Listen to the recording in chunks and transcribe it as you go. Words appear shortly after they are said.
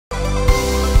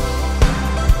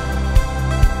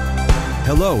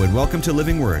Hello and welcome to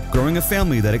Living Word, growing a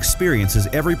family that experiences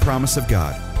every promise of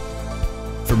God.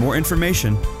 For more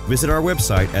information, visit our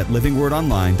website at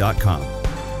livingwordonline.com.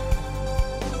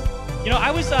 You know,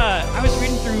 I was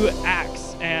reading through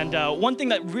Acts, and one thing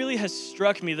that really has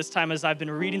struck me this time as I've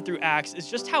been reading through Acts is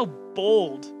just how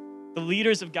bold the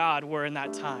leaders of God were in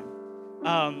that time.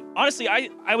 Honestly,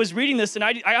 I was reading this and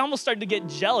I almost started to get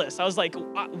jealous. I was like,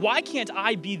 why can't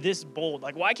I be this bold?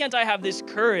 Like, why can't I have this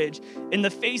courage in the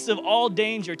face of all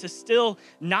danger to still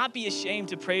not be ashamed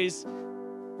to praise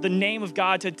the name of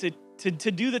God, to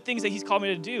do the things that he's called me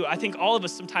to do? I think all of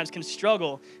us sometimes can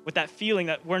struggle with that feeling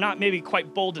that we're not maybe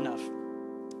quite bold enough.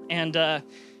 And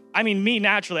I mean, me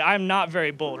naturally, I'm not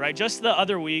very bold, right? Just the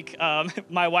other week,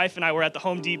 my wife and I were at the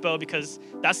Home Depot because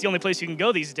that's the only place you can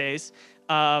go these days.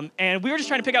 And we were just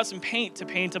trying to pick out some paint to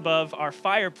paint above our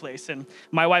fireplace. And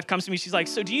my wife comes to me, she's like,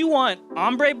 so do you want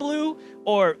ombre blue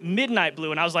or midnight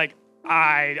blue? And I was like,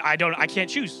 I can't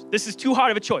choose. This is too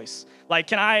hard of a choice.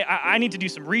 Like, I need to do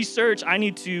some research. I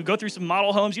need to go through some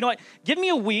model homes. You know what? Give me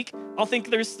a week. I'll think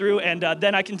this through, and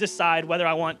then I can decide whether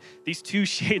I want these two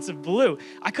shades of blue.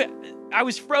 I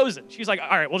was frozen. She was like,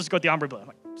 all right, we'll just go with the ombre blue. I'm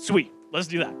like, sweet, let's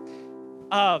do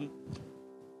that.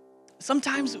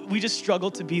 Sometimes we just struggle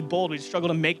to be bold. We just struggle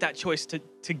to make that choice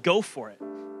to go for it.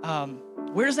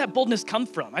 Where does that boldness come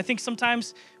from? I think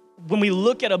sometimes when we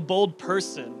look at a bold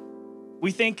person,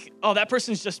 we think, oh, that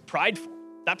person's just prideful.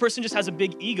 That person just has a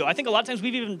big ego. I think a lot of times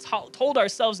we've even told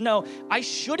ourselves, no, I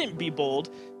shouldn't be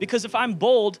bold, because if I'm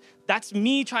bold, that's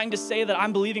me trying to say that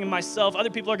I'm believing in myself. Other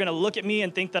people are going to look at me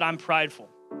and think that I'm prideful.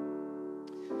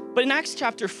 But in Acts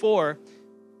chapter 4,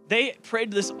 they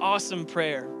prayed this awesome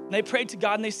prayer. And they prayed to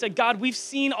God and they said, God, we've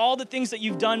seen all the things that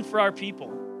you've done for our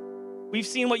people. We've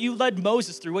seen what you led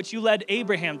Moses through, what you led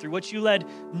Abraham through, what you led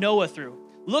Noah through.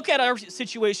 Look at our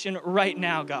situation right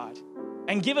now, God,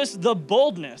 and give us the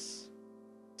boldness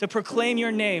to proclaim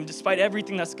your name despite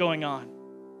everything that's going on.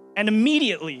 And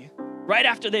immediately, right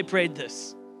after they prayed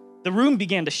this, the room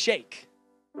began to shake.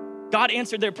 God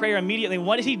answered their prayer immediately. And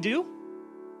what did he do?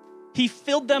 He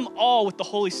filled them all with the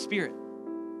Holy Spirit.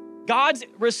 God's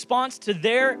response to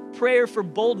their prayer for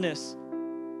boldness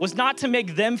was not to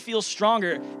make them feel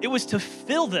stronger. It was to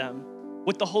fill them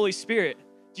with the Holy Spirit.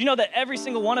 Do you know that every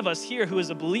single one of us here who is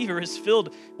a believer is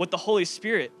filled with the Holy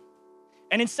Spirit?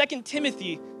 And in 2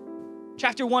 Timothy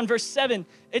chapter 1, verse 7,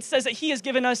 it says that he has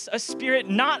given us a spirit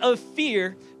not of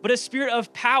fear, but a spirit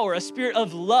of power, a spirit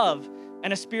of love,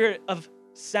 and a spirit of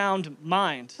sound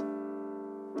mind.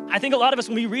 I think a lot of us,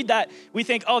 when we read that, we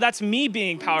think, oh, that's me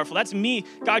being powerful. That's me.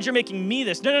 God, you're making me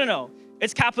this. No.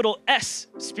 It's capital S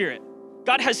spirit.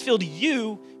 God has filled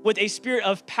you with a spirit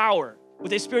of power,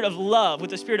 with a spirit of love,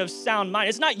 with a spirit of sound mind.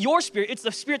 It's not your spirit. It's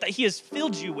the spirit that he has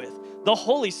filled you with, the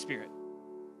Holy Spirit.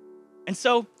 And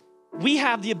so we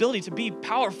have the ability to be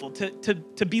powerful,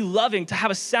 to be loving, to have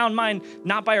a sound mind,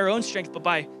 not by our own strength, but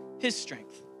by his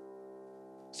strength.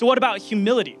 So what about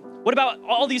humility? What about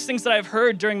all these things that I've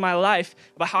heard during my life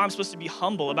about how I'm supposed to be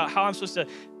humble, about how I'm supposed to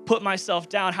put myself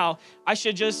down, how I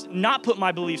should just not put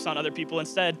my beliefs on other people.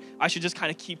 Instead, I should just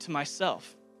kind of keep to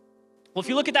myself. Well, if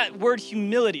you look at that word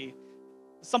humility,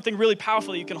 something really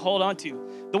powerful that you can hold on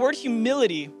to. The word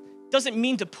humility doesn't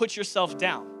mean to put yourself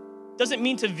down. Doesn't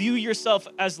mean to view yourself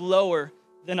as lower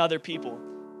than other people.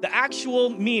 The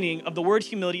actual meaning of the word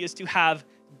humility is to have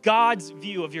God's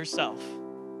view of yourself.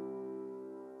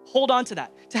 Hold on to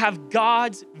that, to have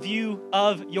God's view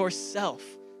of yourself.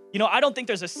 You know, I don't think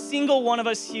there's a single one of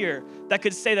us here that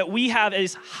could say that we have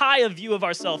as high a view of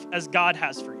ourselves as God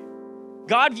has for you.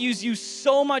 God views you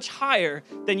so much higher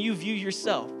than you view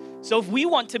yourself. So if we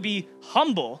want to be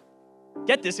humble,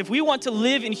 get this, if we want to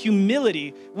live in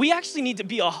humility, we actually need to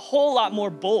be a whole lot more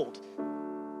bold,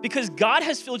 because God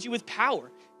has filled you with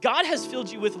power. God has filled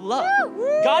you with love.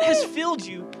 God has filled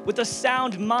you with a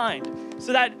sound mind,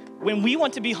 so that when we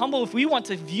want to be humble, if we want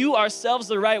to view ourselves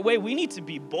the right way, we need to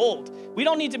be bold. We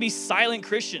don't need to be silent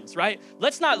Christians, right?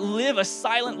 Let's not live a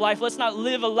silent life. Let's not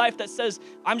live a life that says,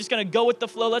 I'm just gonna go with the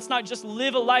flow. Let's not just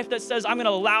live a life that says, I'm gonna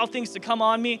allow things to come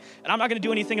on me and I'm not gonna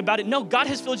do anything about it. No, God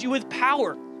has filled you with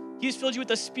power. He's filled you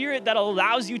with a spirit that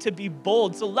allows you to be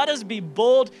bold. So let us be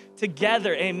bold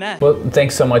together. Amen. Well,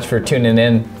 thanks so much for tuning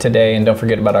in today. And don't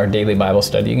forget about our daily Bible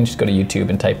study. You can just go to YouTube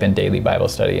and type in Daily Bible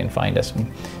Study and find us.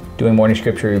 Doing morning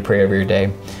scripture, we pray every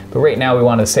day. But right now we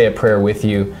want to say a prayer with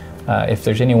you. If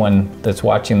there's anyone that's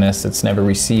watching this that's never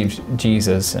received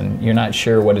Jesus and you're not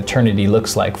sure what eternity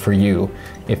looks like for you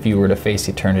if you were to face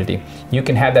eternity, you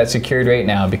can have that secured right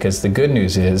now, because the good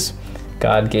news is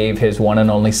God gave his one and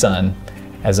only Son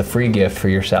as a free gift for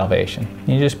your salvation.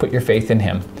 You just put your faith in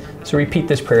him. So repeat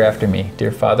this prayer after me.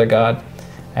 Dear Father God,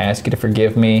 I ask you to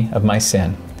forgive me of my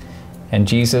sin. And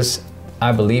Jesus,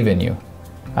 I believe in you.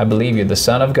 I believe you're the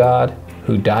Son of God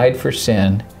who died for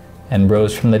sin and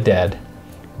rose from the dead.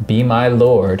 Be my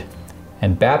Lord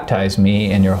and baptize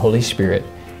me in your Holy Spirit.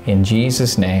 In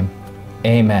Jesus' name,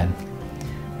 amen.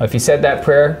 If you said that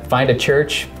prayer, find a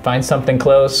church, find something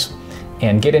close,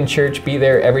 and get in church. Be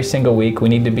there every single week. We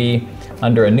need to be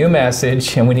under a new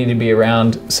message, and we need to be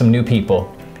around some new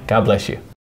people. God bless you.